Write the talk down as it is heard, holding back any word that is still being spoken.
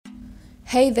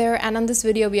Hey there, and on this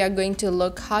video we are going to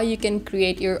look how you can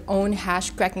create your own hash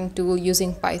cracking tool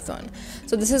using Python.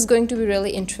 So this is going to be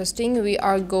really interesting. We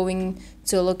are going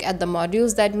to look at the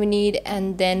modules that we need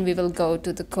and then we will go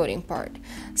to the coding part.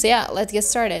 So yeah, let's get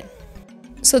started.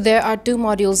 So there are two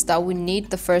modules that we need.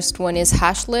 The first one is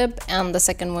hashlib and the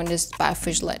second one is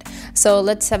pyfishlet. So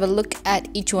let's have a look at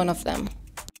each one of them.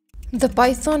 The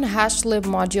Python hashlib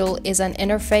module is an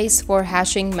interface for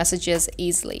hashing messages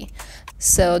easily.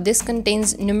 So this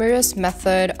contains numerous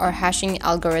method or hashing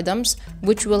algorithms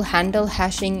which will handle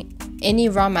hashing any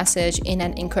raw message in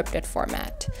an encrypted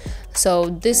format. So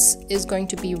this is going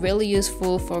to be really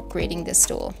useful for creating this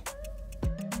tool.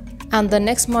 And the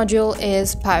next module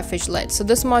is pyfishlet. So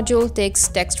this module takes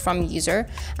text from user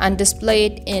and display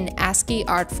it in ASCII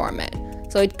art format.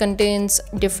 So it contains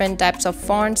different types of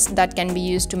fonts that can be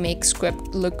used to make script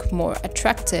look more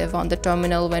attractive on the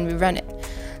terminal when we run it.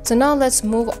 So now let's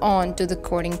move on to the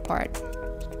coding part.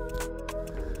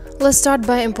 Let's start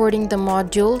by importing the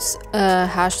modules,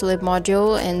 hashlib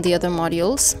module and the other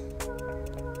modules.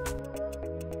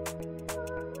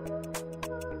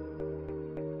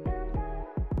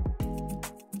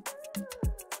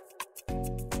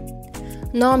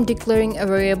 Now I'm declaring a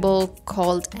variable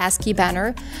called ASCII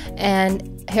banner, and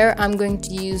here I'm going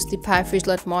to use the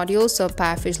pyfishlet module, so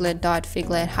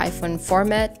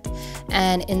pyfishlet.figlet-format,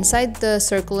 and inside the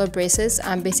circular braces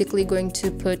I'm basically going to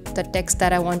put the text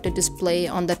that I want to display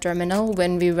on the terminal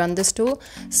when we run this tool,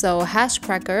 so hash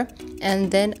cracker, and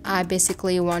then I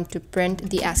basically want to print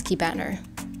the ASCII banner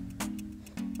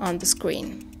on the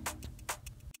screen.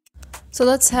 So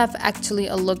let's have actually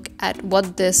a look at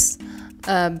what this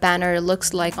banner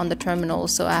looks like on the terminal.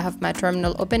 So I have my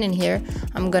terminal open in here.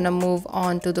 I'm gonna move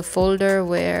on to the folder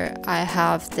where I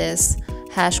have this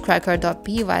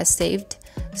hashcracker.py saved.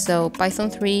 So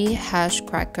python3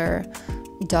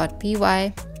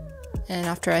 hashcracker.py, and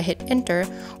after I hit enter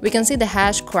we can see the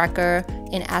hash cracker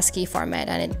in ASCII format,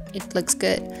 and it looks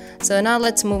good. So now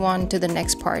let's move on to the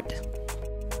next part.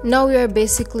 Now we are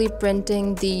basically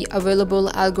printing the available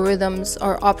algorithms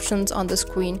or options on the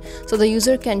screen, so the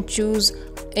user can choose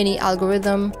any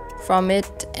algorithm from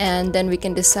it and then we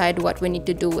can decide what we need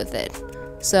to do with it.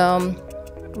 So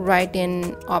write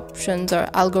in options or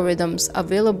algorithms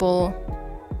available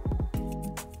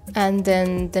and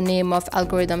then the name of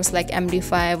algorithms like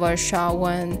MD5 or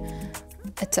SHA-1,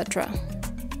 etc.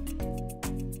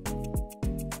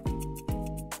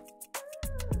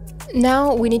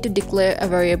 Now we need to declare a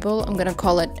variable. I'm gonna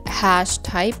call it hash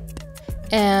type,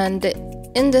 and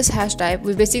in this hash type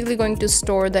we're basically going to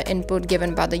store the input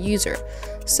given by the user.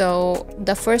 So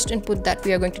the first input that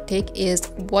we are going to take is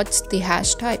what's the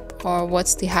hash type or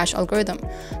what's the hash algorithm.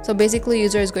 So basically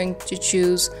user is going to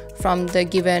choose from the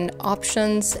given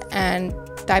options and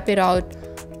type it out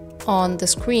on the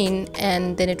screen,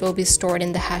 and then it will be stored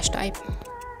in the hash type.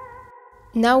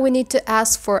 Now we need to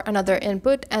ask for another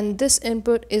input, and this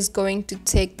input is going to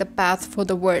take the path for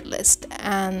the word list,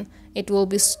 and it will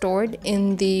be stored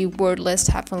in the word list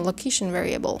 -location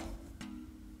variable.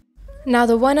 Now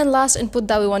the one and last input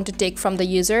that we want to take from the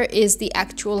user is the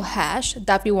actual hash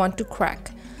that we want to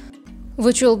crack,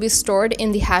 which will be stored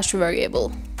in the hash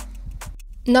variable.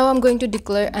 Now I'm going to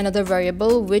declare another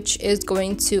variable which is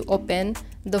going to open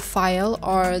the file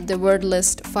or the word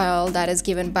list file that is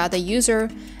given by the user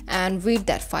and read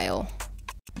that file,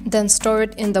 then store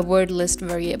it in the word list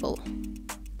variable.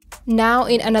 Now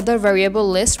in another variable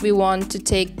list we want to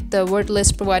take the word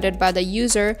list provided by the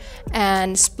user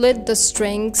and split the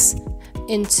strings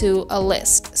into a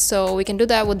list. So we can do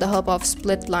that with the help of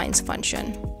split lines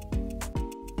function.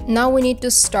 Now we need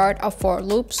to start a for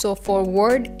loop, so for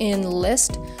word in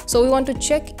list, so we want to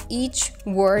check each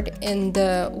word in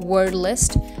the word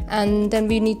list and then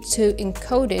we need to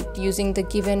encode it using the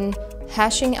given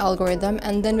hashing algorithm,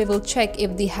 and then we will check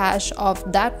if the hash of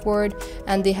that word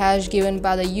and the hash given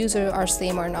by the user are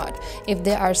same or not. If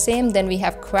they are same, then we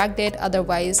have cracked it,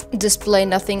 otherwise display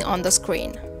nothing on the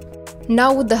screen.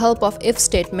 Now with the help of if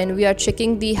statement we are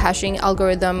checking the hashing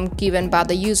algorithm given by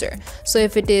the user. So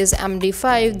if it is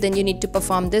MD5, then you need to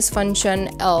perform this function,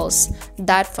 else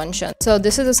that function. So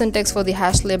this is the syntax for the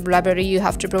hashlib library. You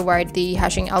have to provide the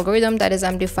hashing algorithm that is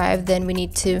MD5, then we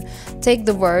need to take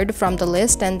the word from the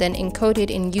list and then encode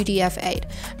it in UTF-8.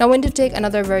 Now we need to take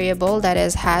another variable that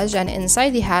is hash, and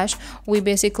inside the hash we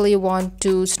basically want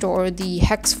to store the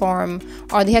hex form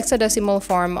or the hexadecimal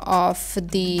form of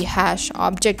the hash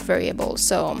object variable.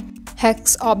 So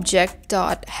hex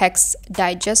object.hex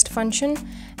digest function,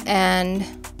 and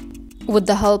with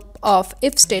the help of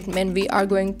if statement we are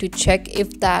going to check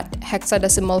if that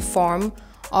hexadecimal form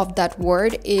of that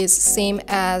word is same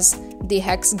as the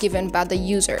hex given by the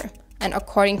user. and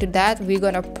according to that we're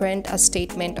gonna print a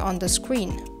statement on the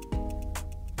screen.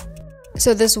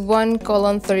 So this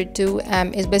 1:32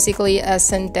 is basically a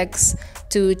syntax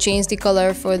to change the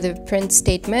color for the print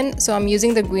statement. So I'm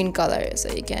using the green color, so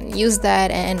you can use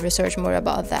that and research more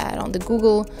about that on the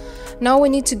Google. Now we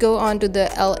need to go on to the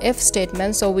elif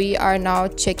statement. So we are now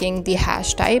checking the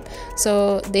hash type.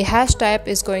 So the hash type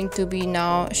is going to be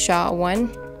now SHA-1.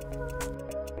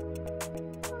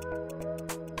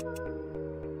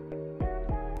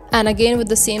 And again with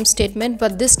the same statement,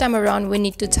 but this time around we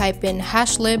need to type in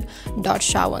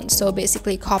hashlib.sha1. So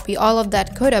basically copy all of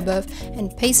that code above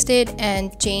and paste it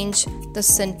and change the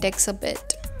syntax a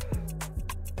bit.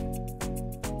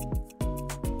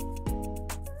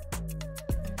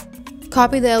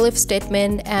 Copy the elif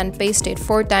statement and paste it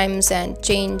 4 times and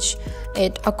change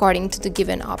it according to the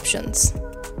given options.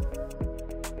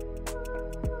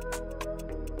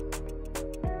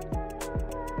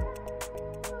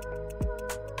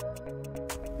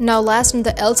 Now last, in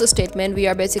the else statement, we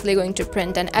are basically going to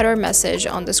print an error message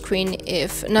on the screen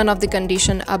if none of the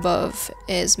condition above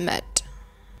is met.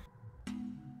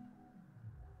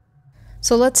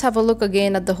 So let's have a look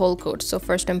again at the whole code. So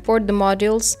first import the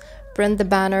modules, print the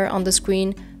banner on the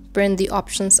screen, print the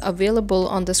options available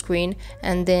on the screen,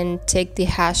 and then take the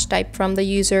hash type from the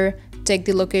user, take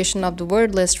the location of the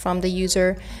word list from the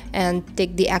user, and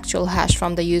take the actual hash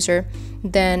from the user.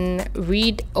 Then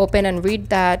open and read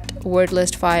that word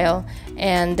list file,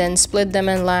 and then split them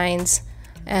in lines,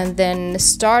 and then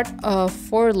start a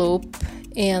for loop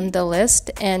in the list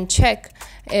and check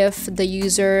if the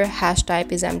user hash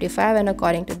type is MD5, and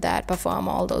according to that perform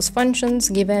all those functions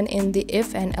given in the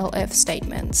if and elif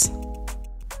statements.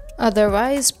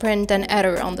 Otherwise, print an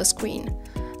error on the screen.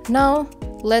 Now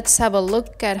let's have a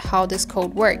look at how this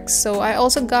code works. So I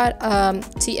also got a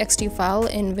txt file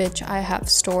in which I have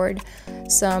stored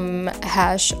some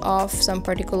hash of some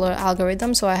particular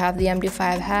algorithm. So I have the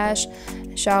MD5 hash,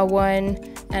 SHA-1,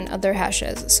 and other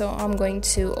hashes. So I'm going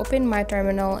to open my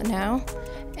terminal now,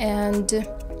 and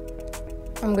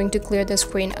I'm going to clear the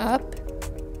screen up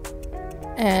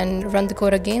and run the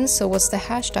code again. So what's the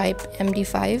hash type?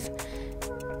 MD5,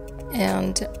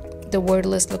 and the word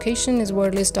list location is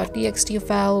wordlist.txt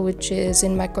file, which is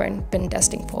in my current pen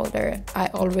testing folder. I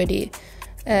already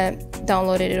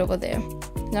downloaded it over there.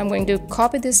 Now I'm going to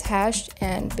copy this hash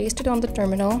and paste it on the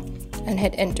terminal and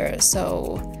hit enter.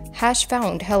 So hash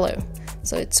found, hello.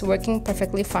 So it's working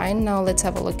perfectly fine. Now let's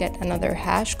have a look at another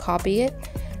hash, copy it,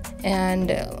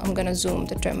 and I'm gonna zoom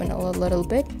the terminal a little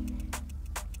bit.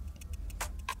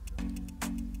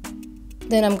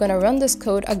 Then I'm gonna run this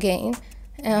code again,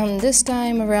 and this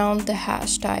time around the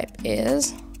hash type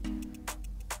is...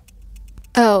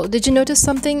 Oh, did you notice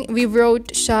something? We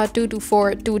wrote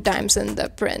SHA-224 2 times in the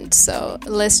print, so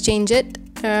let's change it.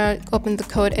 Open the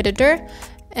code editor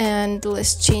and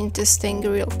let's change this thing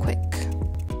real quick.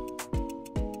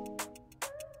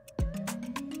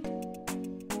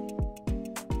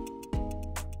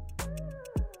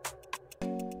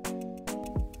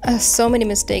 So many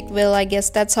mistakes. Well, I guess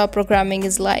that's how programming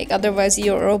is like, otherwise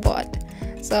you're a robot.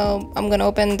 So I'm gonna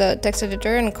open the text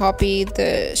editor and copy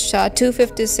the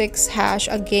SHA-256 hash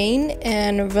again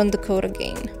and run the code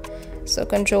again. So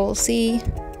Control C,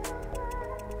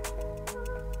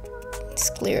 let's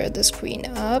clear the screen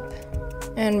up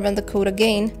and run the code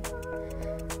again.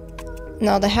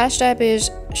 Now the hash type is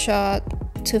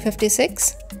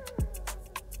SHA-256,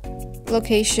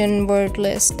 location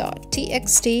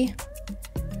wordlist.txt,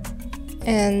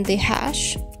 and the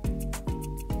hash.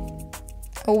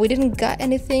 Oh, we didn't got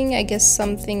anything. I guess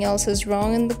something else is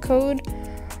wrong in the code.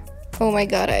 Oh my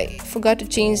god, I forgot to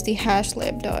change the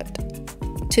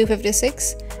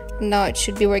hashlib.256. Now it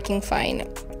should be working fine.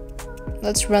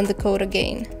 Let's run the code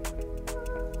again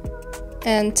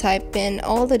and type in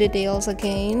all the details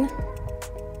again.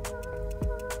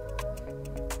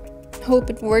 Hope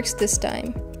it works this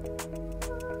time.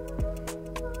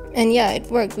 And yeah, it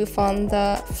worked. We found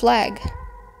the flag,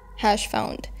 hash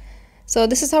found. So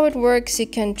this is how it works. You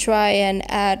can try and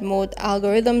add more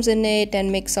algorithms in it and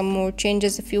make some more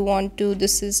changes if you want to.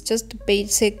 This is just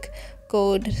basic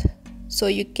code so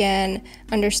you can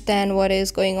understand what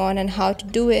is going on and how to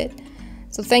do it.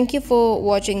 So thank you for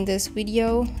watching this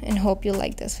video and hope you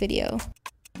like this video.